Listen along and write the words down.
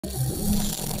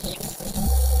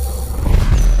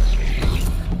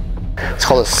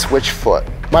called a switch foot.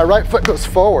 My right foot goes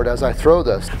forward as I throw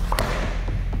this.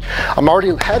 I'm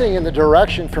already heading in the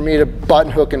direction for me to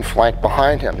button hook and flank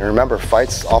behind him. And remember,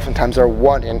 fights oftentimes are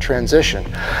one in transition.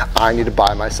 I need to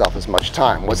buy myself as much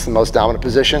time. What's the most dominant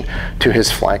position? To his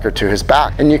flank or to his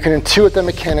back. And you can intuit the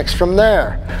mechanics from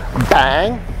there.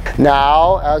 Bang.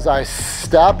 Now, as I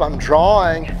step, I'm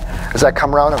drawing. As I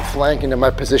come around and flank into my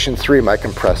position 3, my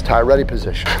compressed high ready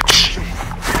position.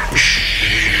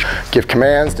 Give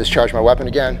commands, discharge my weapon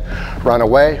again, run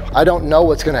away. I don't know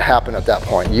what's going to happen at that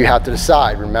point. You have to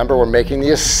decide. Remember, we're making the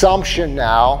assumption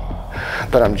now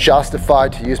that I'm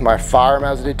justified to use my firearm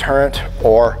as a deterrent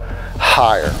or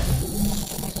higher.